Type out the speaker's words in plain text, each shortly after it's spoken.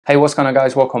Hey, what's going on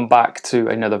guys? Welcome back to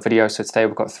another video. So today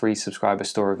we've got 3 subscriber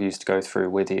store reviews to go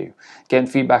through with you. Getting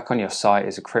feedback on your site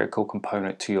is a critical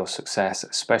component to your success,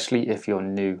 especially if you're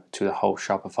new to the whole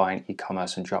Shopify and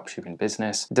e-commerce and dropshipping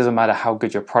business. It doesn't matter how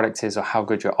good your product is or how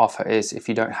good your offer is, if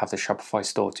you don't have the Shopify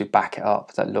store to back it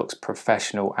up that looks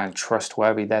professional and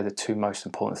trustworthy, they're the 2 most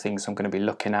important things I'm going to be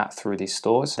looking at through these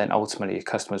stores, then ultimately your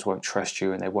customers won't trust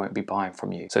you and they won't be buying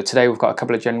from you. So today we've got a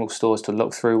couple of general stores to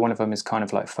look through. One of them is kind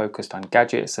of like focused on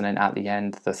gadgets, and then at the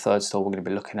end, the third store we're going to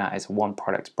be looking at is a one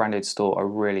product branded store, a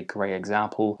really great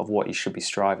example of what you should be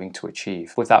striving to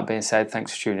achieve. With that being said,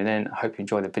 thanks for tuning in. I hope you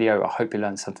enjoyed the video. I hope you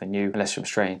learned something new. Let's jump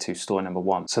straight into store number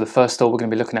 1. So the first store we're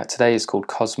going to be looking at today is called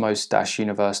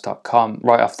cosmos-universe.com.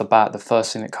 Right off the bat, the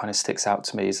first thing that kind of sticks out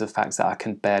to me is the fact that I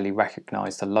can barely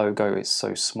recognize the logo. It's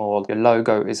so small. Your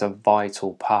logo is a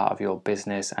vital part of your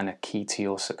business and a key to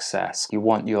your success. You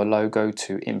want your logo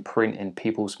to imprint in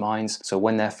people's minds, so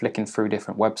when they're flicking through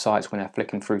different websites, when they're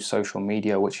flicking through social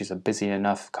media, which is a busy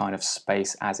enough kind of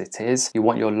space as it is, you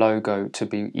want your logo to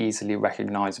be easily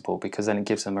recognizable, because then it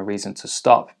gives them a reason to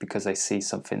stop because they see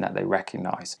something that they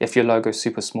recognize. If your logo is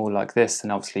super small like this, then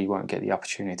obviously you won't get the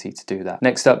opportunity to do that.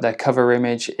 Next up, their cover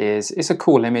image it's a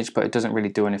cool image, but it doesn't really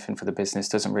do anything for the business,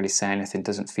 doesn't really say anything,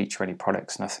 doesn't feature any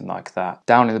products, nothing like that.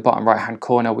 Down in the bottom right hand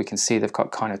corner, we can see they've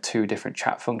got kind of 2 different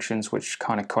chat functions which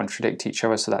kind of contradict each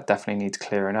other, so that definitely needs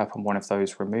clearing up and one of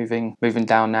those removing. Moving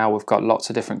down now, we've got lots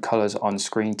of different colors on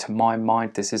screen. To my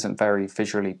mind, this isn't very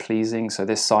visually pleasing, so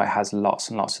this site has lots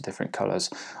and lots of different colors.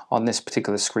 On this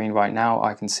particular screen right now,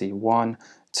 I can see 1,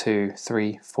 2,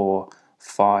 3, 4,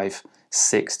 5,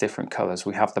 6 different colors.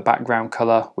 We have the background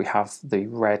color, we have the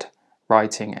red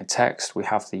writing and text, we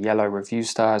have the yellow review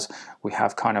stars, we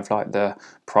have kind of like the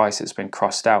price that's been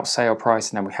crossed out, sale price,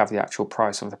 and then we have the actual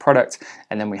price of the product,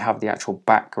 and then we have the actual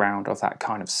background of that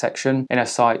kind of section. In a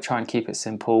site, try and keep it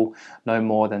simple, no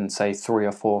more than say 3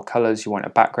 or 4 colors. You want a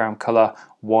background color,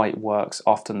 white works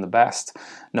often the best.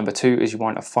 Number 2 is you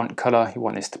want a font color, you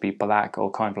want this to be black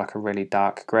or kind of like a really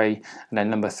dark gray. And then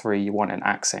number 3, you want an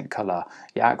accent color.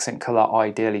 Your accent color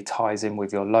ideally ties in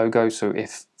with your logo, so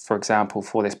if, for example,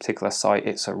 for this particular site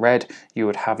it's a red, you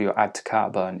would have your add to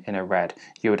cart button in a red,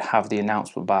 you would have the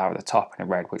announcement bar at the top in a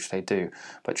red, which they do,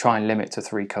 but try and limit to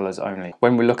 3 colors only.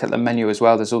 When we look at the menu as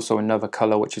well, there's also another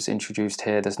color which is introduced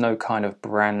here. There's no kind of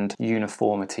brand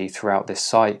uniformity throughout this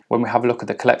site. When we have a look at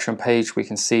the collection page, we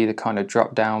can see the kind of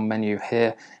drop down menu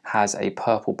here has a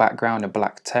purple background and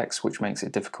black text, which makes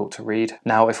it difficult to read.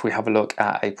 Now if we have a look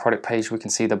at a product page, we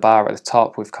can see the bar at the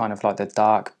top with kind of like the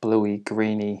dark bluey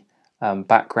greeny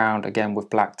background, again with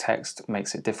black text,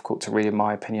 makes it difficult to read. In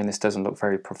my opinion, this doesn't look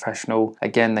very professional.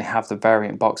 Again, they have the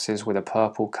variant boxes with a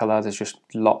purple color. There's just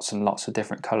lots and lots of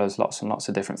different colors, lots and lots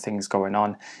of different things going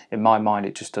on. In my mind,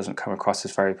 it just doesn't come across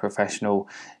as very professional.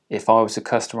 If I was a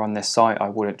customer on this site, I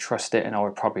wouldn't trust it and I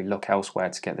would probably look elsewhere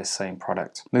to get this same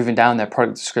product. Moving down, their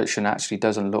product description actually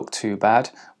doesn't look too bad.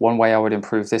 One way I would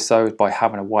improve this though is by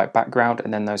having a white background,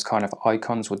 and then those kind of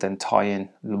icons would then tie in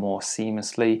more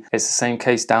seamlessly. It's the same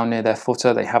case down near their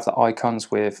footer. They have the icons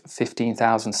with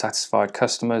 15,000 satisfied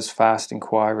customers, fast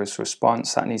inquiries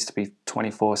response. That needs to be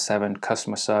 24/7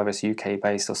 customer service, UK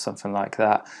based or something like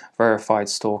that. Verified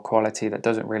store quality, that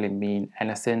doesn't really mean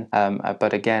anything.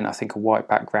 But again, I think a white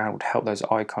background would help those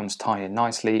icons tie in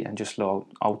nicely and just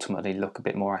ultimately look a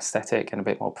bit more aesthetic and a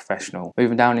bit more professional.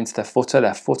 Moving down into their footer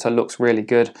looks really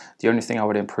good. The only thing I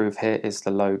would improve here is the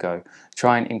logo.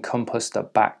 Try and encompass the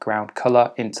background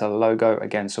color into the logo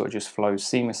again, so it just flows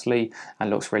seamlessly and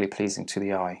looks really pleasing to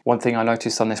the eye. One thing I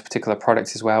noticed on this particular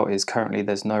product as well is currently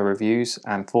there's no reviews,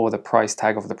 and for the price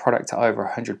tag of the product at over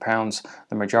 £100,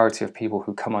 the majority of people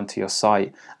who come onto your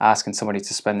site asking somebody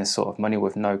to spend this sort of money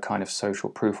with no kind of social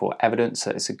proof or evidence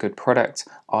that it's a good product,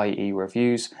 i.e.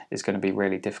 reviews, is going to be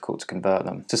really difficult to convert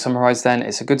them. To summarize then,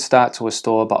 it's a good start to a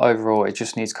store, but overall it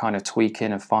just needs kind of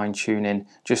tweaking and fine tuning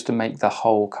just to make the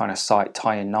whole kind of site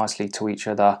tie in nicely to each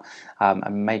other,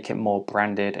 and make it more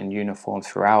branded and uniform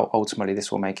throughout. Ultimately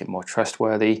this will make it more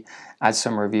trustworthy. Add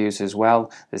some reviews as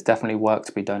well. There's definitely work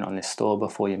to be done on this store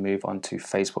before you move on to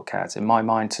Facebook ads. In my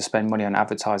mind, to spend money on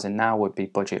advertising now would be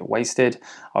budget wasted.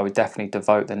 I would definitely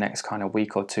devote the next kind of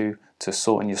week or 2 to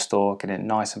sorting your store, getting it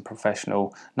nice and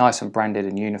professional, nice and branded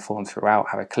and uniform throughout,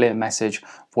 have a clear message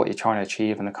of what you're trying to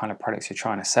achieve and the kind of products you're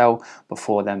trying to sell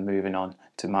before then moving on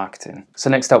to marketing. So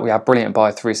next up we have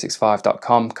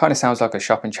brilliantbuy365.com. Kind of sounds like a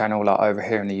shopping channel. Like over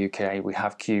here in the UK we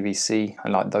have QVC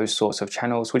and like those sorts of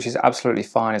channels, which is absolutely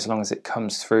fine as long as it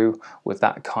comes through with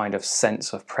that kind of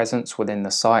sense of presence within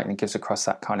the site and gives across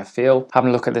that kind of feel. Having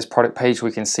a look at this product page,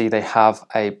 we can see they have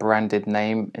a branded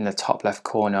name in the top left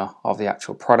corner of the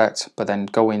actual product, but then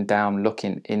going down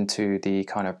looking into the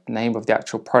kind of name of the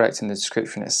actual product in the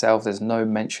description itself, there's no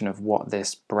mention of what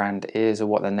this brand is or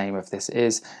what the name of this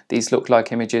is. These look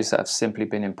like images that have simply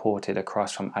been imported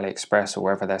across from AliExpress or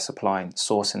wherever they're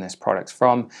sourcing this product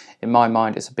from. In my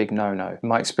mind, it's a big no-no. In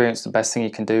my experience, the best thing you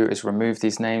can do is remove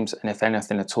these names, and if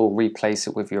anything at all, replace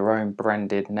it with your own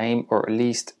branded name, or at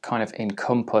least kind of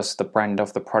encompass the brand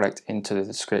of the product into the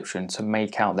description to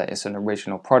make out that it's an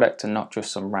original product and not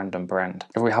just some random brand.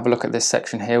 If we have a look at this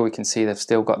section here, we can see they've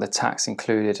still got the tax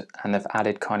included and they've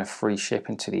added kind of free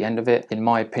shipping to the end of it. In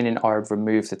my opinion, I would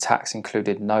remove the tax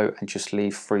included note and just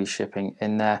leave free shipping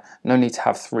in there. No need to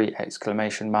have 3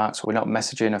 exclamation marks. We're not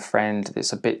messaging a friend.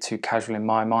 It's a bit too casual in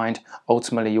my mind.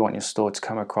 Ultimately, you want your store to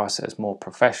come across as more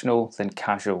professional than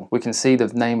casual. We can see the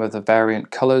name of the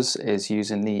variant colors is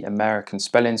using the American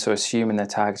spelling, so assuming they're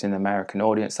targeting the American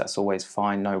audience, that's always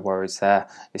fine, no worries there.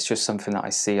 It's just something that I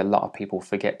see a lot of people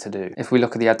forget to do. If we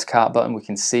look at the add to cart button, we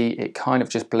can see it kind of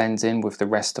just blends in with the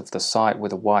rest of the site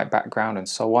with a white background and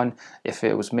so on. If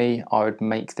it was me, I would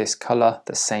make this color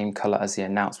the same color as the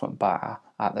announcement bar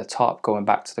at the top. Going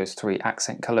back to those 3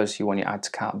 accent colors, you want your add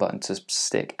to cart button to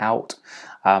stick out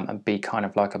and be kind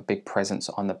of like a big presence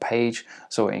on the page,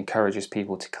 so it encourages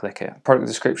people to click it. Product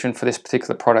description for this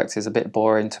particular product is a bit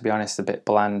boring, to be honest, a bit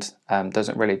bland.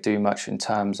 Doesn't really do much in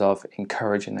terms of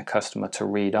encouraging the customer to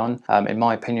read on. In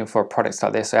my opinion, for a product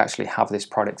like this, I actually have this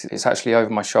product. It's actually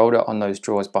over my shoulder on those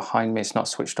drawers behind me. It's not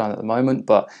switched on at the moment,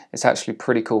 but it's actually a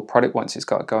pretty cool product once it's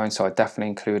got going, so I definitely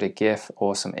include a GIF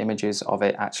or some images of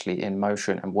it actually in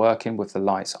motion and working with the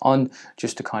lights on,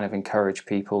 just to kind of encourage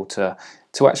people to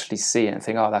actually see it and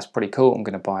think, oh, that's pretty cool, I'm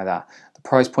going to buy that. The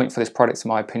price point for this product, in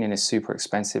my opinion, is super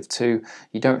expensive too.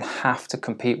 You don't have to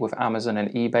compete with Amazon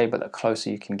and eBay, but the closer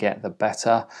you can get, the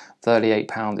better.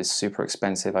 £38 is super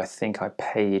expensive. I think I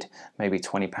paid maybe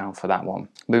 £20 for that one.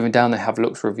 Moving down, they have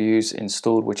Looks Reviews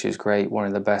installed, which is great. One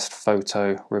of the best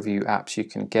photo review apps you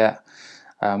can get.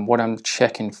 What I'm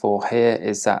checking for here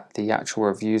is that the actual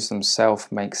reviews themselves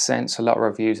make sense. A lot of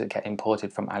reviews that get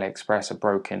imported from AliExpress are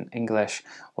broken English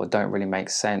or don't really make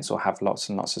sense or have lots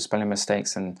and lots of spelling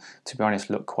mistakes, and to be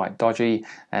honest look quite dodgy,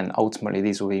 and ultimately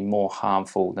these will be more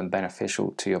harmful than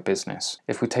beneficial to your business.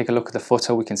 If we take a look at the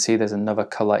footer, we can see there's another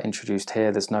color introduced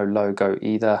here. There's no logo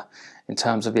either. In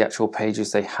terms of the actual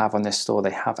pages they have on this store,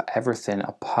 they have everything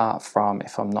apart from,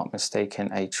 if I'm not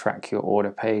mistaken, a track your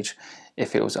order page.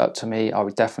 If it was up to me, I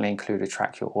would definitely include a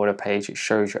track your order page. It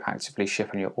shows you're actively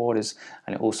shipping your orders,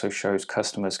 and it also shows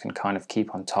customers can kind of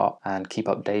keep on top and keep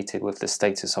updated with the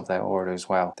status of their order as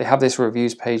well. They have this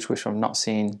reviews page, which I'm not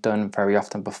seeing done very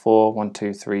often before. 1,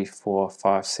 2, 3, 4,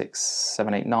 5, 6,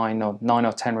 7, 8, 9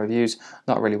 or 10 reviews.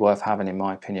 Not really worth having in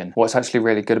my opinion. What's actually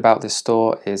really good about this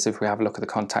store is if we have a look at the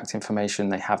contact information,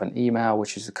 they have an email,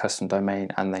 which is a custom domain,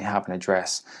 and they have an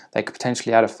address. They could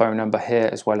potentially add a phone number here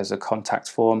as well as a contact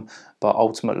form, but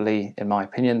ultimately, in my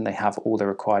opinion, they have all the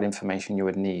required information you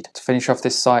would need. To finish off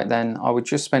this site then, I would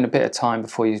just spend a bit of time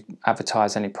before you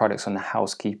advertise any products on the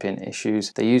housekeeping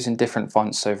issues. They're using different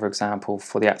fonts, so for example,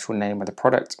 for the actual name of the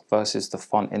product versus the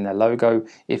font in their logo.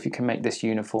 If you can make this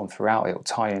uniform throughout, it will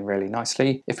tie in really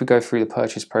nicely. If we go through the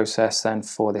purchase process then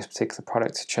for this particular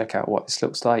product to check out what this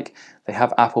looks like, they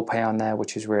have Apple Pay on there,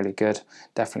 which is really good.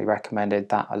 Definitely recommended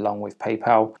that along with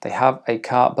PayPal. They have a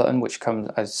cart button, which comes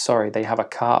they have a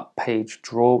cart page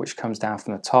drawer, which comes down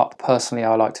from the top. Personally,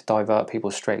 I like to divert people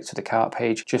straight to the cart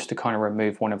page just to kind of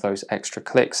remove one of those extra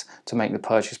clicks to make the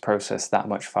purchase process that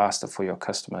much faster for your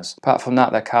customers. Apart from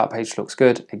that, their cart page looks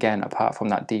good. Again, apart from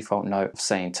that default note of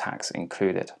saying tax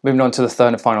included. Moving on to the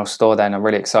third and final store then, I'm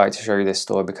really excited to show you this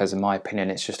store because in my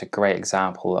opinion, it's just a great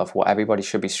example of what everybody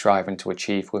should be striving to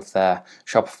achieve with their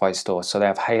Shopify store. So they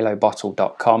have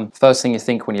halobottle.com. First thing you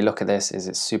think when you look at this is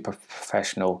it's super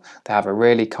professional. They have a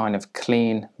really kind of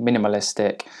clean,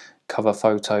 minimalistic cover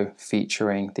photo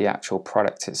featuring the actual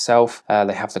product itself.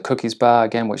 They have the cookies bar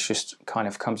again, which just kind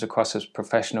of comes across as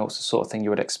professional. It's the sort of thing you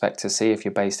would expect to see if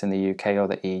you're based in the UK or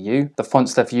the EU. The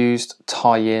fonts they've used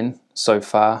tie in so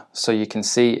far. So you can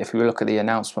see if we look at the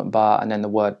announcement bar and then the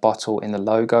word bottle in the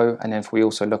logo, and then if we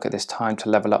also look at this time to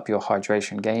level up your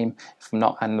hydration game, if I'm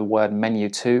not, and the word menu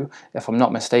too, if I'm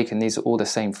not mistaken, these are all the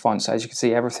same font. So as you can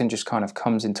see, everything just kind of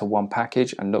comes into one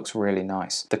package and looks really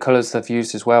nice. The colors they've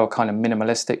used as well are kind of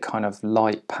minimalistic, kind of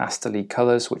light pastel-y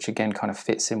colors, which again kind of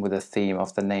fits in with the theme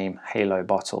of the name Halo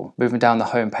Bottle. Moving down the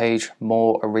home page,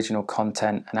 more original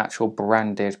content, an actual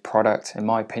branded product. In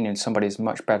my opinion, somebody's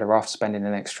much better off spending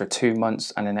an extra 2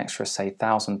 months and an extra, say,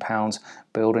 £1,000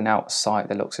 building out a site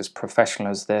that looks as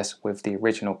professional as this with the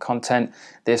original content.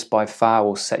 This by far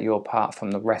will set you apart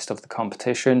from the rest of the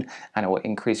competition, and it will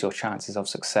increase your chances of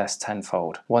success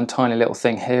tenfold. One tiny little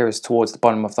thing here is towards the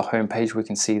bottom of the homepage, we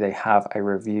can see they have a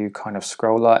review kind of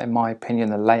scroller. In my opinion,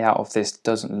 the layout of this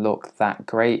doesn't look that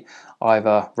great.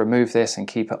 Either remove this and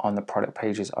keep it on the product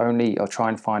pages only, or try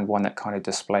and find one that kind of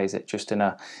displays it just in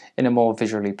a more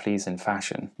visually pleasing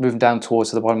fashion. Moving down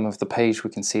towards the bottom of the page, we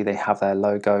can see they have their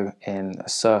logo in a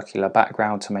circular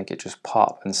background to make it just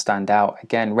pop and stand out.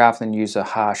 Again, rather than use a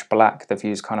harsh black, they've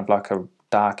used kind of like a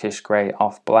darkish grey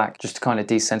off black, just to kind of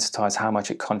desensitize how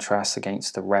much it contrasts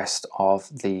against the rest of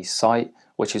the site,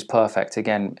 which is perfect.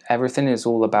 Again, everything is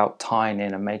all about tying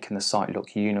in and making the site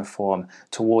look uniform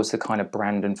towards the kind of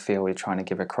brand and feel you're trying to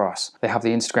give across. They have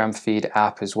the Instagram feed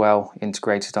app as well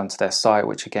integrated onto their site,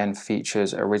 which again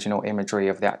features original imagery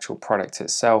of the actual product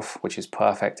itself, which is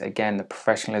perfect. Again, the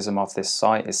professionalism of this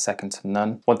site is second to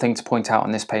none. One thing to point out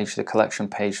on this page, the collection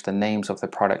page, the names of the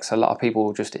products. A lot of people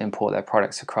will just import their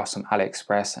products across from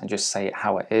AliExpress and just say it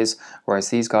how it is, whereas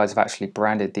these guys have actually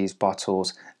branded these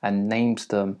bottles and named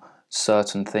them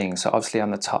certain things. So obviously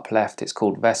on the top left it's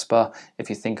called Vespa. If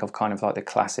you think of kind of like the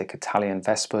classic Italian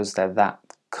Vespas, they're that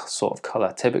sort of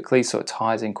color typically, so it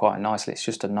ties in quite nicely. It's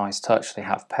just a nice touch. They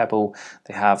have Pebble,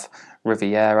 they have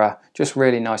Riviera, just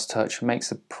really nice touch, makes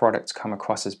the product come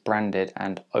across as branded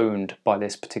and owned by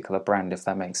this particular brand, if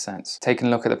that makes sense. Taking a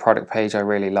look at the product page, I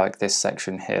really like this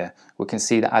section here. We can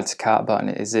see the add to cart button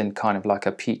is in kind of like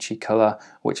a peachy color,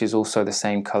 which is also the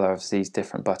same color as these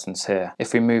different buttons here.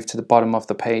 If we move to the bottom of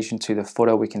the page into the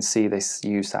footer, we can see they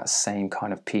use that same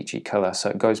kind of peachy color. So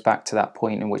it goes back to that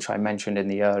point in which I mentioned in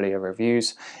the earlier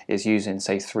reviews, is using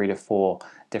say 3 to 4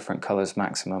 different colors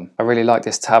maximum. I really like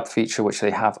this tab feature which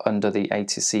they have under the A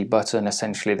to C button.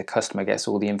 Essentially the customer gets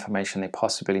all the information they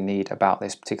possibly need about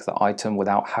this particular item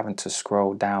without having to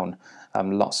scroll down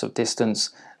lots of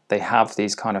distance. They have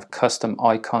these kind of custom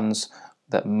icons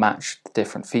that match the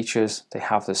different features. They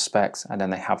have the specs, and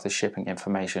then they have the shipping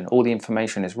information. All the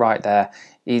information is right there,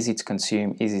 easy to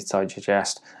consume, easy to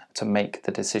digest, to make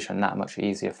the decision that much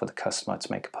easier for the customer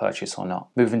to make a purchase or not.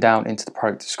 Moving down into the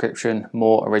product description,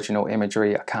 more original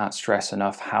imagery. I can't stress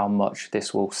enough how much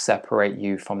this will separate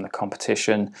you from the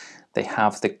competition. They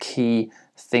have the key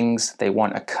things they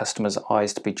want a customer's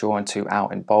eyes to be drawn to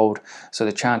out in bold. So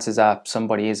the chances are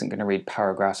somebody isn't going to read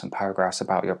paragraphs and paragraphs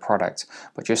about your product,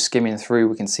 but just skimming through,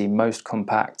 we can see most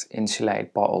compact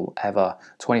insulated bottle ever,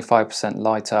 25%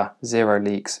 lighter, 0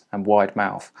 leaks, and wide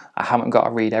mouth. I haven't got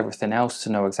to read everything else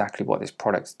to know exactly what this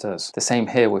product does. The same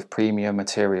here with premium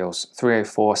materials,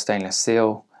 304 stainless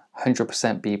steel,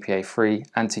 100% BPA free,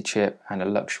 anti-chip, and a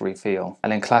luxury feel.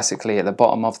 And then classically at the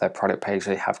bottom of their product page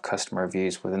they have customer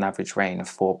reviews with an average rating of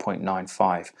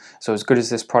 4.95. So as good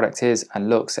as this product is and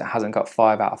looks, it hasn't got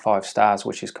 5 out of 5 stars,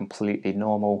 which is completely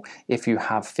normal. If you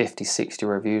have 50-60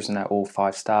 reviews and they're all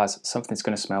 5 stars, something's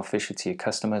going to smell fishy to your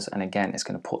customers, and again it's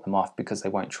going to put them off because they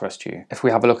won't trust you. If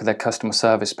we have a look at their customer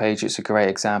service page, it's a great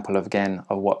example of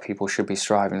what people should be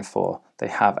striving for. They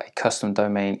have a custom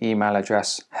domain email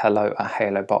address,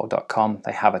 hello@halobottle.com.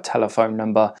 They have a telephone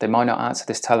number. They might not answer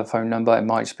this telephone number. It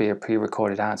might just be a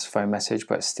pre-recorded answer phone message,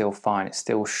 but it's still fine. It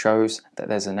still shows that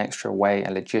there's an extra way, a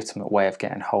legitimate way of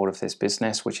getting hold of this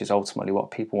business, which is ultimately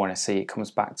what people want to see. It comes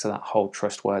back to that whole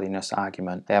trustworthiness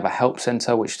argument. They have a help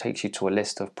center, which takes you to a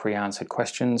list of pre-answered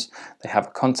questions. They have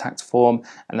a contact form,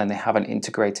 and then they have an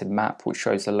integrated map, which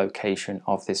shows the location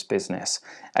of this business.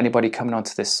 Anybody coming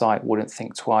onto this site wouldn't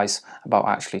think twice about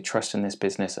actually trusting this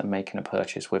business and making a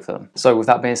purchase with them. So with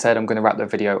that being said, I'm going to wrap the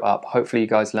video up. Hopefully you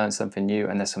guys learned something new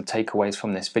and there's some takeaways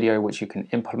from this video which you can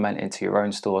implement into your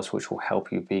own stores, which will help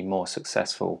you be more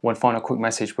successful. One final quick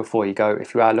message before you go: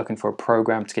 if you are looking for a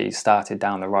program to get you started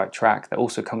down the right track that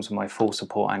also comes with my full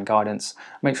support and guidance,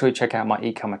 make sure you check out my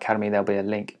Ecom Academy. There'll be a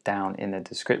link down in the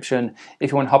description.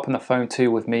 If you want to hop on the phone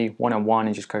too with me one-on-one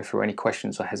and just go through any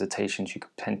questions or hesitations you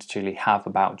could potentially have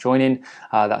about joining,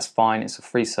 that's fine. It's a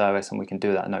free service and we can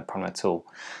do that, no problem at all.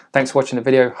 Thanks for watching the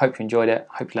video. Hope you enjoyed it.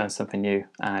 Hope you learned something new,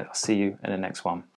 and I'll see you in the next one.